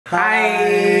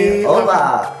Hi.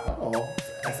 Hola. Oh,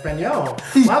 Espanol.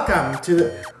 Welcome to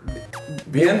the...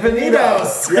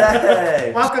 Bienvenidos.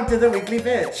 Yay. Welcome to the Weekly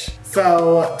Bitch.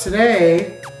 So,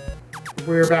 today,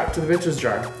 we're back to the Bitches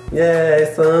Jar.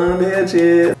 Yay, some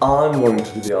bitches. I'm going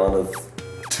to do the honors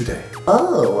today.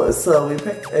 Oh, so we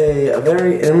picked a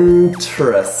very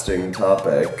interesting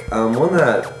topic. One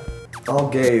that all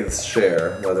gays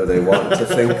share, whether they want to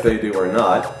think they do or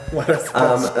not. What is this?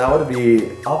 That would be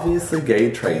obviously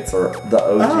gay traits, or the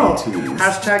OGTs. Oh,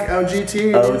 hashtag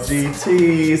OGTs.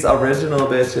 OGTs, original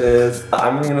bitches.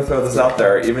 I'm gonna throw this out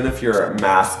there, even if you're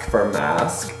mask for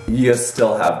mask, you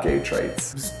still have gay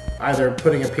traits. Just either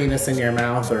putting a penis in your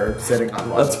mouth or sitting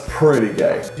on one. That's pretty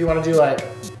gay. Do you want to do like,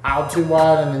 I'll do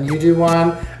one and then you do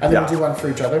one, and then we do one for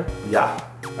each other? Yeah.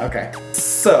 Okay.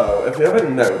 So, if you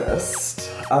haven't noticed,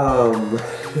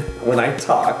 when I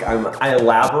talk, I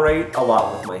elaborate a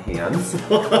lot with my hands.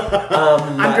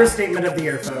 Understatement of the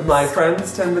earphones. My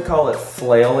friends tend to call it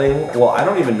flailing. Well, I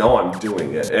don't even know I'm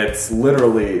doing it. It's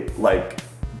literally like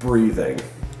breathing.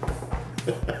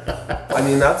 I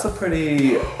mean, that's a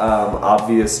pretty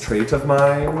obvious trait of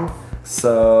mine.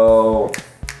 So,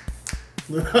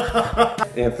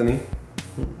 Anthony,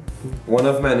 one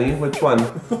of many, which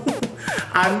one?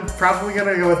 I'm probably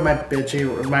gonna go with my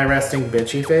resting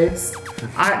bitchy face.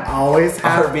 I always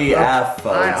have RBF,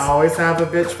 folks. I always have a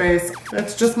bitch face.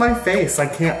 It's just my face. I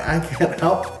can't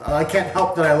help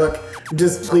that I look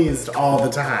displeased all the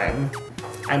time.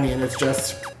 I mean, it's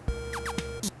just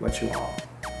what you want.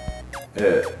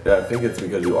 I think it's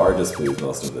because you are displeased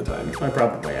most of the time. I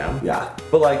probably am. Yeah,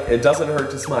 but like, it doesn't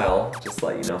hurt to smile, just to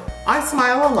let you know. I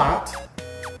smile a lot.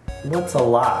 What's a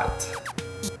lot?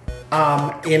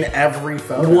 In every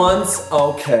photo. Once,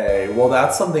 okay, well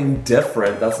that's something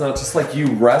different. That's not just like you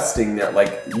resting there,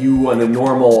 like you on a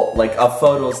normal, like a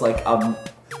photo's like,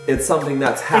 it's something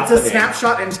that's happening. It's a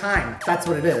snapshot in time, that's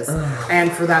what it is.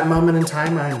 And for that moment in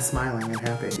time, I'm smiling and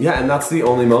happy. Yeah, and that's the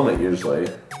only moment usually.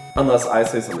 Unless I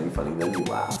say something funny, then you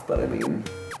laugh, but I mean,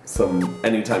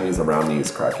 anytime he's around me,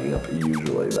 he's cracking up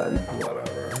usually then.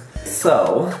 Whatever.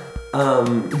 So,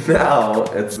 now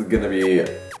it's gonna be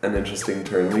an interesting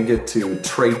turn. We get to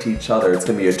trait each other. It's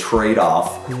gonna be a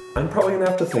trade-off. I'm probably gonna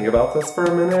have to think about this for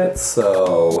a minute,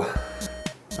 so...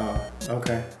 Oh,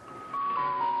 okay.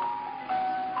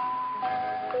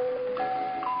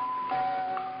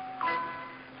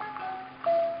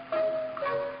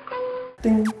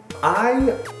 Ding.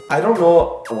 I don't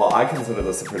know, well, I consider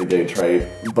this a pretty gay trait,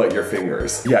 but your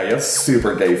fingers. Yeah, you have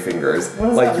super gay fingers. What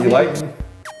does like, that you mean?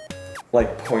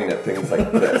 like point at things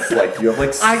like this. Like, you have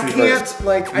like super...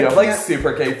 You have like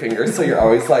super gay fingers, so you're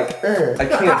always like, I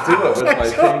can't do it with my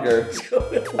finger.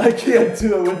 I can't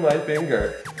do it with my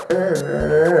finger.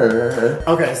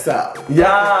 Okay, so.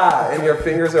 Yeah, and your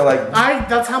fingers are like...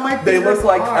 That's how my They fingers look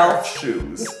like are. elf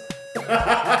shoes.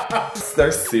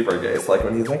 They're super gay. So like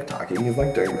when he's like talking, he's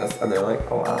like doing this, and they're like,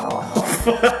 oh wow.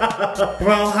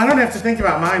 Well, I don't have to think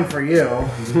about mine for you.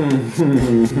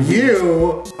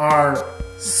 You are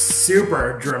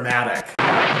super dramatic.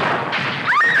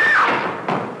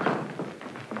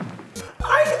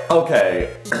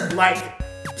 Okay. Like,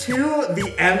 to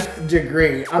the nth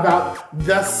degree about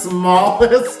the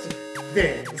smallest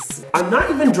things. I'm not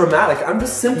even dramatic. I'm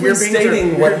just simply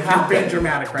stating what happened. You're being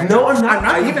dramatic right now. now. I'm not. I'm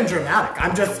not even dramatic.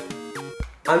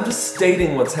 I'm just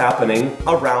stating what's happening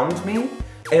around me,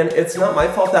 and it's not my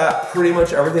fault that pretty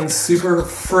much everything's super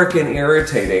freaking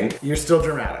irritating. You're still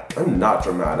dramatic. I'm not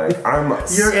dramatic.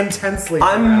 You're intensely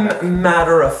dramatic. I'm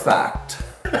matter of fact.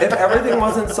 If everything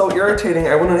wasn't so irritating,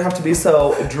 I wouldn't have to be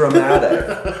so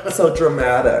dramatic. So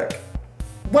dramatic.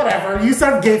 Whatever, you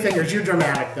said gay fingers, you're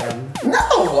dramatic then.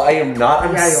 No, I am not.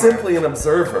 I'm Yeah, you simply an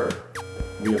observer.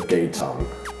 We have gay tongue.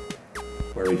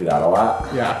 Where we do that a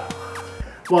lot. Yeah.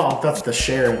 Well, that's the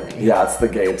share in me. Yeah, it's the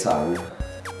gay tongue.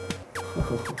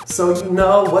 So you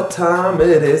know what time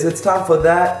it is. It's time for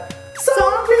that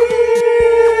sorry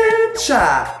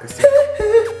chat.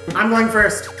 I'm going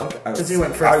first. Okay, Because you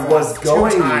went first. I was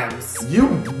going. 2 times. You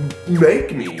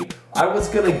make me. I was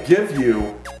gonna give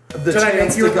you the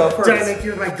chance to go first. Did I make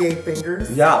you with my gay fingers?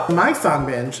 Yeah. My song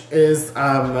binge is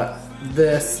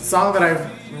this song that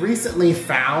I've recently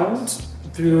found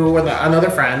through another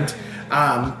friend.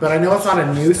 But I know it's not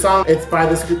a new song. It's by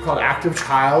this group called Active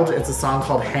Child. It's a song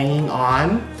called Hanging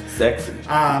On. Sexy.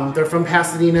 They're from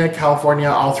Pasadena, California.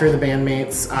 All three of the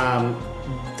bandmates.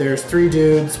 There's 3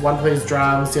 dudes. One plays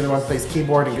drums, the other one plays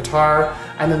keyboard and guitar,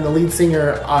 and then the lead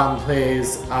singer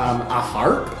plays a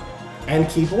harp. and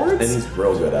keyboards. And he's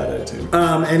real good at it too.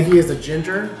 And he is a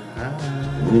ginger.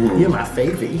 You're my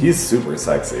favy. He's super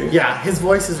sexy. Yeah, his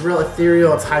voice is real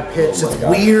ethereal. It's high pitched. Oh my it's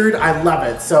God. weird. I love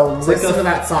it. So listen to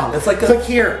that song. It's like click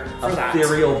here for that.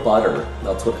 Ethereal butter.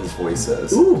 That's what his voice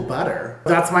is. Ooh, butter.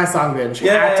 That's my song binge. Yay.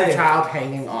 Active Child,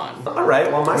 Hanging On. All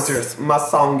right, well, my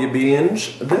song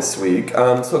binge this week.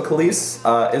 So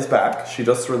Khalees is back. She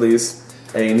just released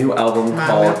a new album My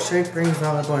called milkshake brings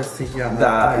all the boys together.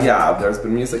 Yeah, there's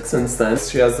been music since then.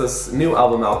 She has this new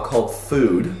album out called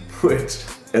Food, which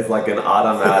is like an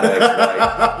automatic,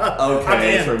 like,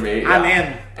 okay for me. Yeah. I'm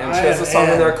in. And she has a song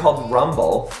in there called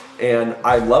Rumble, and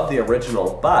I love the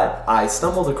original, but I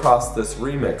stumbled across this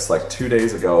remix like 2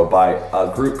 days ago by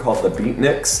a group called the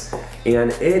Beatniks,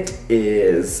 and it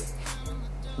is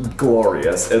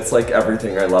glorious. It's like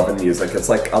everything I love in music. It's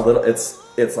like a little, it's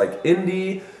like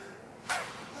indie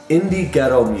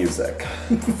ghetto music.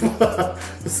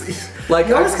 Like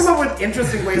you always come up with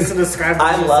interesting ways to describe it.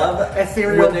 I love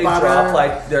ethereal when they butter. drop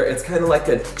like it's kind of like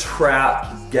a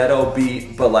trap ghetto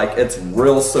beat, but like it's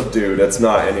real subdued. It's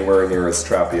not anywhere near as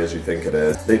trappy as you think it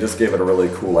is. They just gave it a really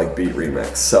cool like beat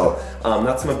remix. So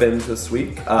that's my binge this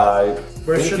week. Where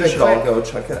think you should all go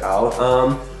check it out.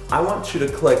 I want you to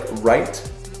click right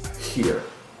here.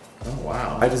 Oh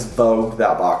wow! I just vogued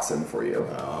that box in for you.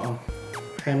 Oh.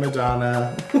 Hey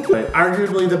Madonna.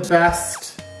 Arguably the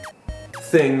best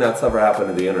thing that's ever happened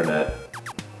to the internet.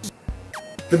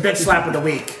 The bitch slap of the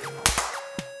week.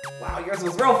 Wow, yours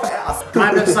was real fast.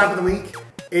 My bitch slap of the week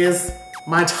is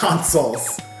my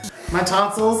tonsils. My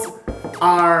tonsils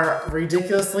are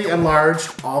ridiculously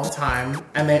enlarged all the time,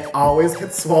 and they always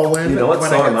get swollen when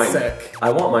I get sick.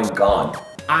 I want mine gone.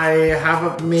 I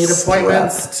have made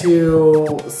appointments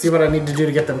to see what I need to do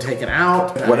to get them taken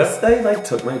out. What if they like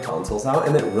took my tonsils out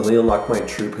and it really unlocked my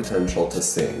true potential to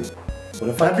sing? What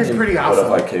if That'd be pretty awesome.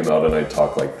 What if I came out and I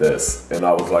talked like this and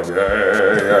I was like,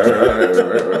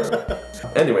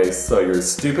 anyways, so you're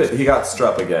stupid. He got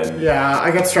strep again. Yeah,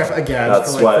 I got strep again.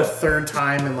 That's for like the third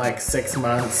time in like 6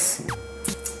 months.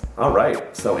 All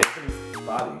right, so Anthony's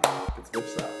body gets bitch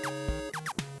slapped.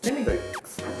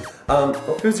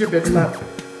 Who's your bitch slap?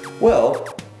 Well,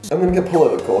 I'm gonna get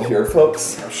political here,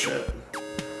 folks. Oh shit.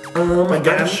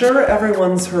 I'm sure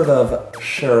everyone's heard of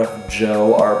Sheriff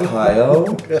Joe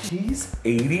Arpaio. He's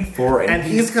 84 and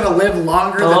he's gonna live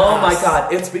longer than us. Oh my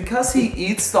God, it's because he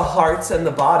eats the hearts and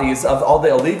the bodies of all the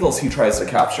illegals he tries to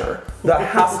capture. That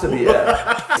has to be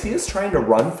it. He is trying to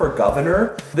run for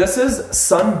governor. This is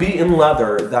sun-beaten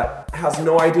leather that has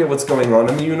no idea what's going on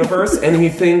in the universe, and he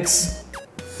thinks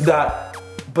that,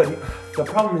 but the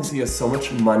problem is he has so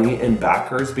much money and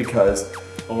backers because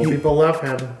all people love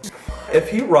him. If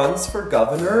he runs for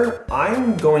governor,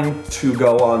 I'm going to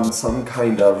go on some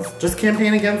kind of... just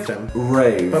campaign against him.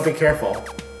 Rave. But be careful.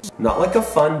 Not like a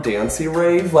fun dancey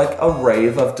rave, like a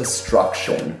rave of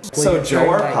destruction. Please. So Joe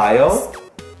Arpaio,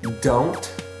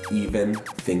 don't even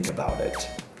think about it.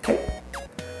 Okay?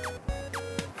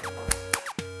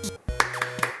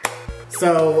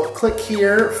 So click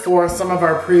here for some of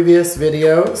our previous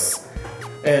videos.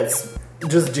 It's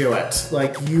just do it.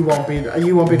 Like you won't be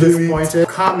disappointed.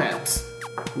 Comment,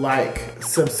 like,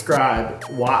 subscribe,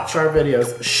 watch our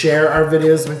videos, share our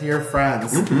videos with your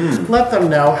friends. Let them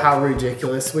know how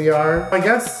ridiculous we are. I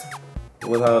guess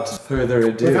without further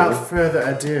ado. Without further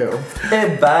ado.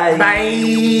 Hey, bye. Bye.